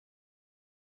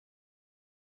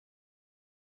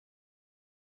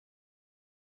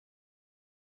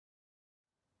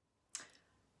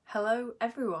Hello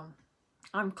everyone,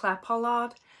 I'm Clare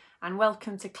Pollard and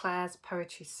welcome to Clare's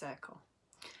Poetry Circle.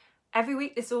 Every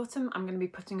week this autumn I'm going to be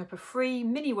putting up a free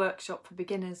mini workshop for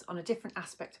beginners on a different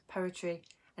aspect of poetry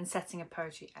and setting a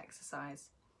poetry exercise.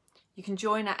 You can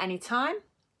join at any time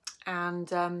and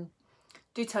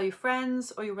do tell your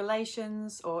friends or your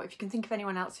relations, or if you can think of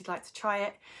anyone else who'd like to try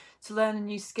it, to learn a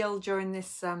new skill during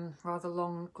this rather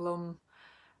long, glum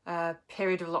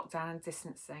period of lockdown and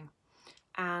distancing.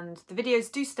 And the videos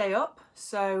do stay up,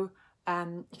 so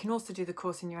you can also do the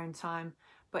course in your own time,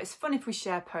 but it's fun if we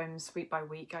share poems week by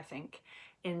week, I think,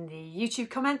 in the YouTube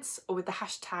comments or with the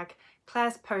hashtag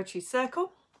Clare's Poetry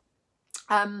Circle.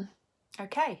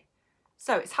 Okay,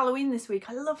 so it's Halloween this week.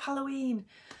 I love Halloween.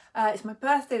 It's my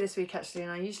birthday this week actually,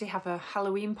 and I usually have a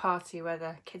Halloween party where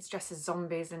the kids dress as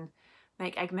zombies and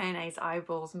make egg mayonnaise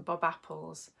eyeballs and bob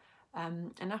apples.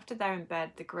 And after they're in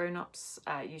bed, the grown-ups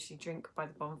usually drink by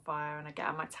the bonfire, and I get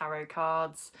out my tarot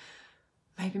cards,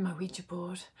 maybe my Ouija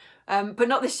board, but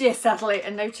not this year sadly,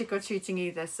 and no trick-or-treating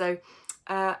either. So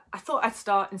I thought I'd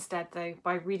start instead though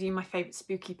by reading my favourite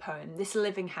spooky poem, This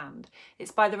Living Hand.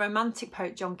 It's by the romantic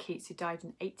poet John Keats, who died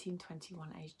in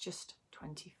 1821, aged just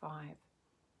 25.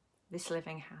 This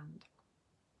Living Hand.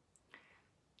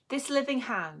 This living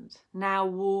hand, now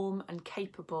warm and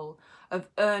capable of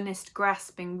earnest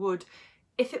grasping, would,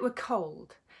 if it were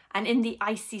cold, and in the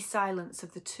icy silence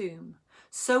of the tomb,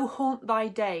 so haunt thy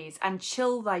days and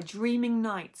chill thy dreaming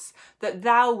nights, that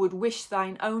thou would wish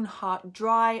thine own heart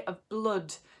dry of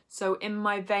blood, so in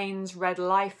my veins red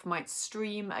life might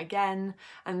stream again,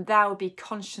 and thou be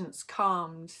conscience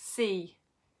calmed. See,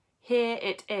 here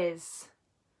it is.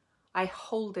 I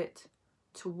hold it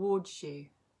towards you.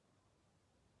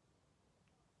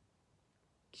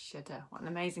 Shudder. What an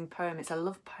amazing poem. It's a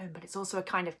love poem, but it's also a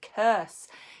kind of curse.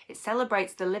 It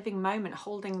celebrates the living moment,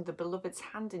 holding the beloved's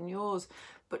hand in yours,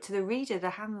 but to the reader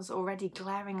the hand's already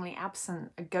glaringly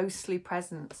absent, a ghostly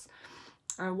presence.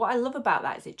 What I love about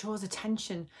that is it draws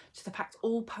attention to the fact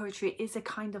all poetry is a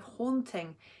kind of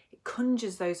haunting. It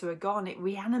conjures those who are gone. It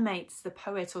reanimates the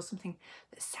poet, or something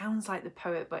that sounds like the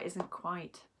poet but isn't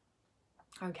quite.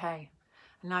 Okay,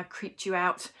 and now I've creeped you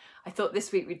out. I thought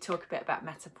this week we'd talk a bit about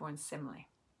metaphor and simile.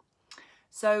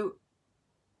 So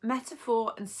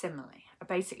metaphor and simile are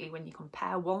basically when you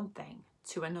compare one thing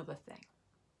to another thing.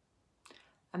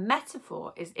 A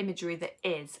metaphor is imagery that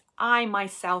is. I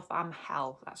myself am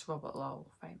hell. That's Robert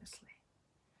Lowell famously.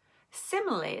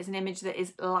 Simile is an image that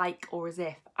is like or as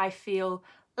if. I feel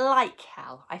like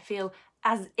hell. I feel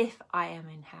as if I am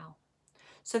in hell.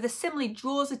 So the simile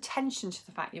draws attention to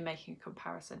the fact you're making a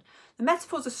comparison. The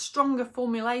metaphor's a stronger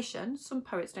formulation. Some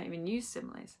poets don't even use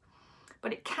similes,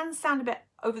 but it can sound a bit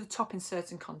over the top in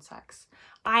certain contexts.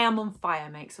 I am on fire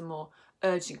makes a more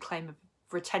urgent claim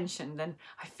for attention than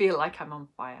I feel like I'm on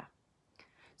fire.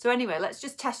 So anyway, let's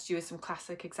just test you with some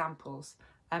classic examples.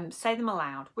 Say them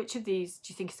aloud. Which of these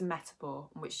do you think is a metaphor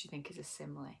and which do you think is a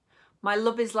simile? My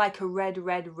love is like a red,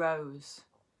 red rose,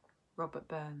 Robert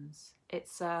Burns.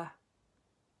 It's a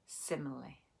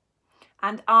simile.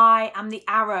 And I am the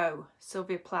arrow,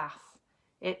 Sylvia Plath.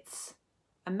 It's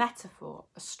a metaphor,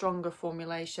 a stronger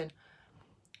formulation.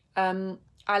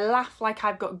 I laugh like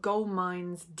I've got gold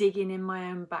mines digging in my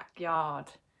own backyard,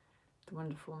 the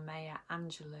wonderful Maya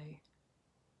Angelou.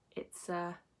 It's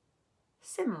a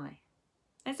simile.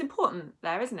 It's important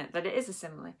there, isn't it, that it is a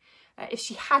simile. If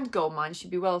she had gold mines, she'd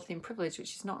be wealthy and privileged,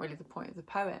 which is not really the point of the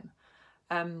poem.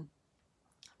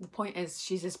 The point is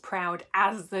she's as proud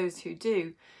as those who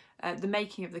do. The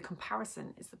making of the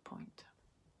comparison is the point.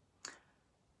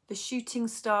 The shooting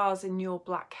stars in your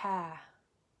black hair,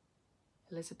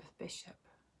 Elizabeth Bishop.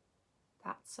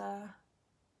 That's a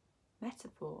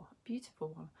metaphor, a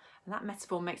beautiful one. And that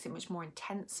metaphor makes it much more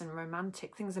intense and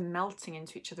romantic. Things are melting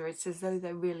into each other. It's as though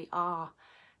there really are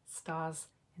stars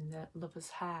in the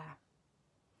lover's hair.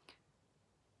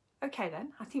 Okay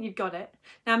then, I think you've got it.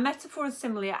 Now, metaphor and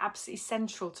simile are absolutely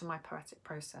central to my poetic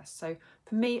process. So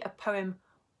for me, a poem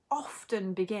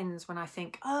often begins when I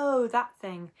think, oh, that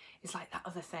thing is like that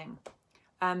other thing.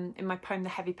 In my poem, The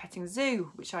Heavy Petting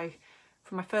Zoo, which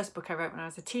from my first book I wrote when I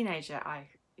was a teenager,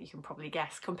 you can probably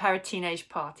guess, compare a teenage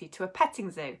party to a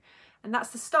petting zoo. And that's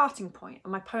the starting point.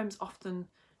 And my poems often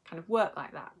kind of work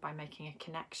like that, by making a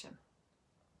connection.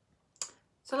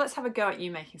 So let's have a go at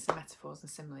you making some metaphors and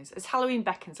similes. As Halloween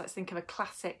beckons, let's think of a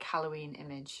classic Halloween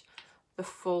image, the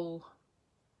full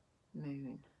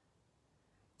moon.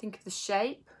 Think of the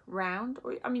shape, round,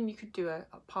 or I mean, you could do a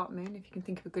part moon if you can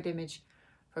think of a good image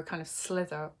for a kind of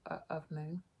slither of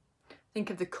moon. Think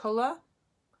of the colour.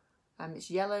 It's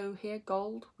yellow here,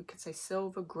 gold. We could say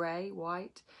silver, grey,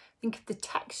 white. Think of the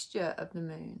texture of the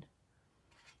moon.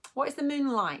 What is the moon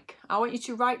like? I want you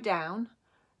to write down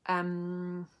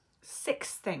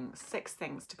 6 things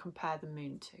to compare the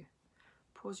moon to.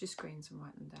 Pause your screens and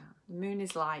write them down. The moon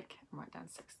is like, and write down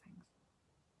 6 things.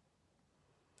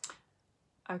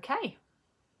 Okay,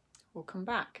 we'll come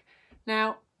back.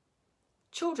 Now,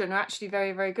 children are actually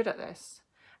very, very good at this.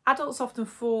 Adults often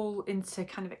fall into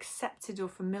kind of accepted or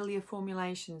familiar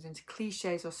formulations, into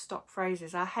cliches or stock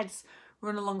phrases. Our heads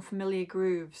run along familiar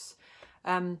grooves.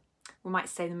 We might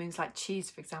say the moon's like cheese,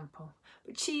 for example.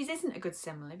 But cheese isn't a good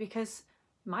simile because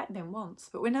it might have been once,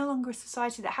 but we're no longer a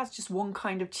society that has just one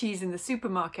kind of cheese in the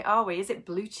supermarket, are we? Is it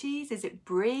blue cheese? Is it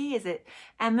brie? Is it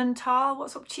Emmental?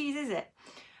 What sort of cheese is it?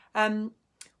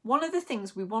 One of the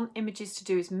things we want images to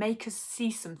do is make us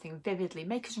see something vividly,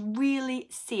 make us really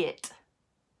see it.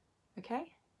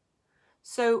 Okay?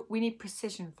 So we need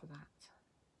precision for that.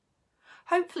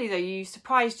 Hopefully, though, you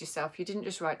surprised yourself. You didn't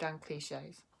just write down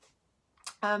cliches.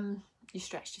 You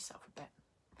stretched yourself a bit.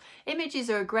 Images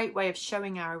are a great way of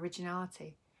showing our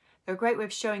originality. They're a great way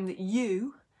of showing that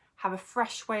you have a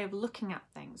fresh way of looking at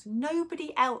things.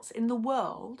 Nobody else in the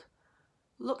world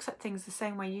looks at things the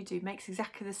same way you do, makes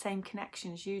exactly the same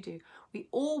connections you do. We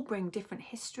all bring different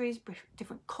histories,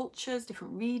 different cultures,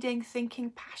 different reading,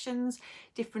 thinking, passions,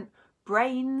 different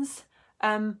brains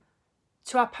to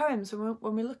our poems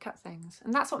when we look at things.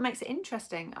 And that's what makes it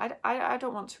interesting. I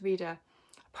don't want to read a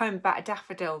poem about a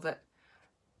daffodil that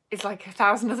is like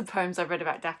 1,000 other poems I've read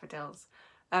about daffodils.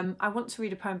 I want to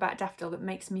read a poem about a daffodil that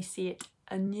makes me see it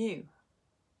anew.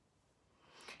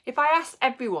 If I asked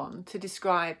everyone to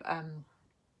describe a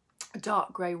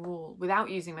dark grey wall without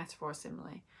using metaphor or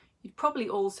simile, you'd probably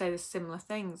all say the similar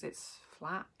things. It's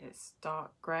flat, it's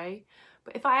dark grey.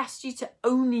 But if I asked you to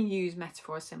only use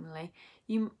metaphor or simile,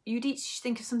 you'd each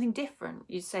think of something different.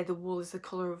 You'd say the wall is the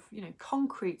colour of,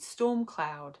 concrete, storm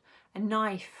cloud, a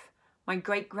knife, my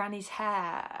great granny's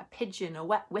hair, a pigeon, a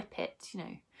wet whippet,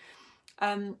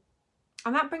 And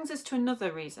that brings us to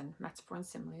another reason metaphor and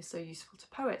simile is so useful to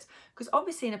poets. Because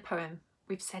obviously in a poem,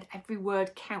 we've said every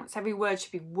word counts. Every word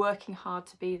should be working hard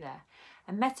to be there.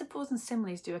 And metaphors and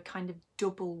similes do a kind of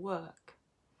double work.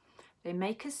 They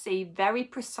make us see very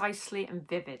precisely and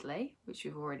vividly, which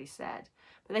we've already said,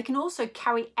 but they can also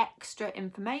carry extra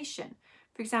information.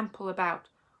 For example, about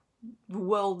the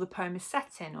world the poem is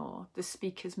set in or the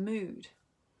speaker's mood.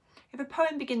 If a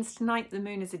poem begins tonight the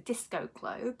moon is a disco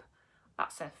globe,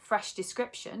 that's a fresh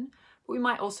description, but we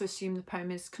might also assume the poem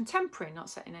is contemporary,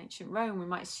 not set in ancient Rome. We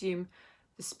might assume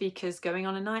the speaker's going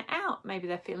on a night out. Maybe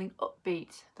they're feeling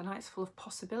upbeat. The night's full of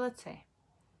possibility.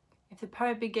 If the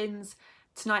poem begins,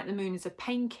 tonight the moon is a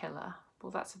painkiller,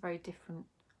 well, that's a very different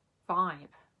vibe.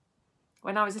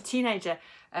 When I was a teenager,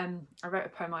 I wrote a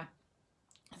poem I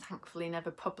thankfully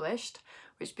never published,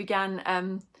 which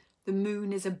began, the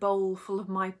moon is a bowl full of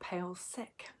my pale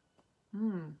sick.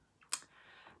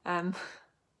 Slurp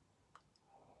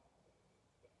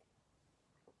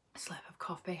of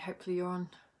coffee. Hopefully you're on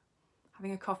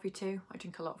having a coffee too. I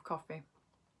drink a lot of coffee.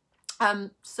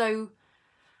 So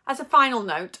as a final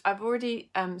note, I've already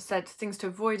said things to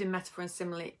avoid in metaphor and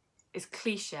simile is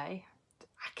cliche,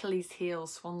 Achilles' heel,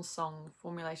 swan song,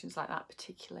 formulations like that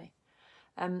particularly.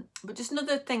 But just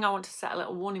another thing I want to set a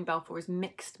little warning bell for is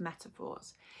mixed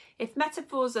metaphors. If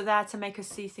metaphors are there to make us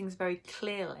see things very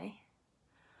clearly,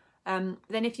 then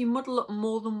if you muddle up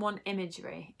more than one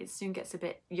imagery, it soon gets a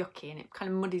bit yucky and it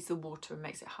kind of muddies the water and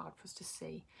makes it hard for us to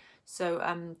see.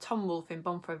 So Tom Wolfe in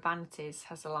Bonfire Vanities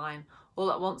has a line,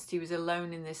 all at once he was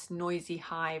alone in this noisy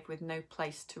hive with no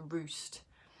place to roost.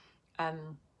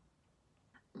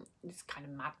 It's kind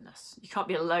of madness. You can't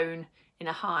be alone in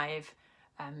a hive.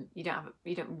 You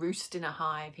don't roost in a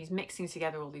hive. He's mixing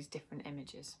together all these different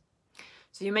images.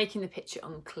 So you're making the picture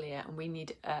unclear and we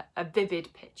need a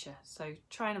vivid picture. So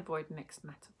try and avoid mixed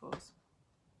metaphors.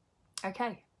 Okay,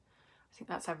 I think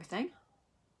that's everything.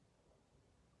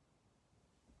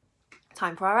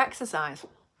 Time for our exercise.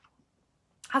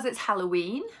 As it's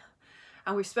Halloween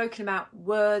and we've spoken about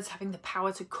words having the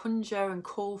power to conjure and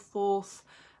call forth,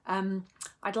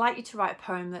 I'd like you to write a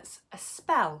poem that's a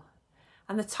spell.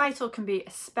 And the title can be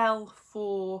a spell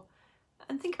for,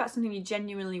 and think about something you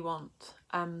genuinely want.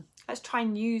 Let's try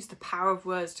and use the power of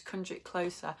words to conjure it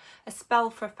closer. A spell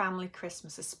for a family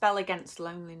Christmas, a spell against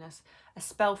loneliness, a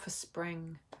spell for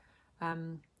spring, a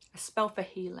spell for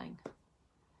healing.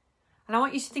 And I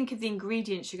want you to think of the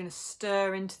ingredients you're going to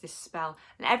stir into this spell.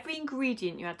 And every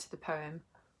ingredient you add to the poem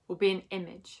will be an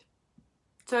image.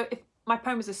 So if my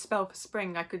poem was a spell for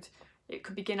spring, it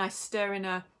could begin, I stir in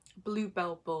a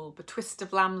bluebell bulb, a twist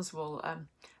of lamb's wool, a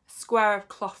square of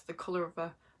cloth the colour of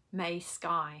a May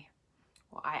sky.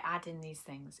 Or I add in these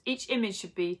things. Each image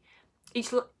should be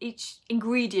each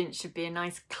ingredient should be a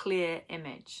nice clear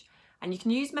image. And you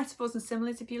can use metaphors and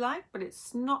similes if you like, but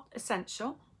it's not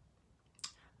essential.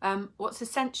 What's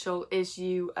essential is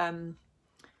you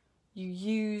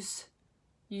use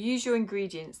your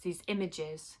ingredients, these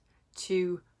images,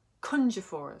 to conjure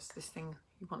for us this thing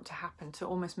you want to happen, to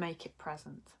almost make it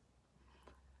present.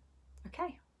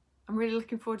 Okay, I'm really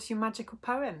looking forward to your magical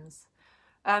poems.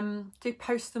 Do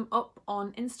post them up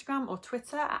on Instagram or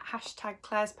Twitter at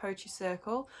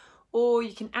 #ClaresPoetryCircle, or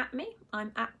you can @ me,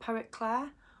 I'm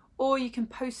 @PoetClare, or you can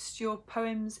post your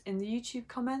poems in the YouTube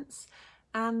comments,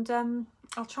 and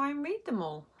I'll try and read them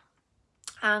all.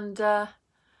 And I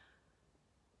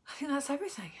think that's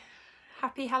everything.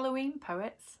 Happy Halloween,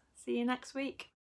 poets. See you next week.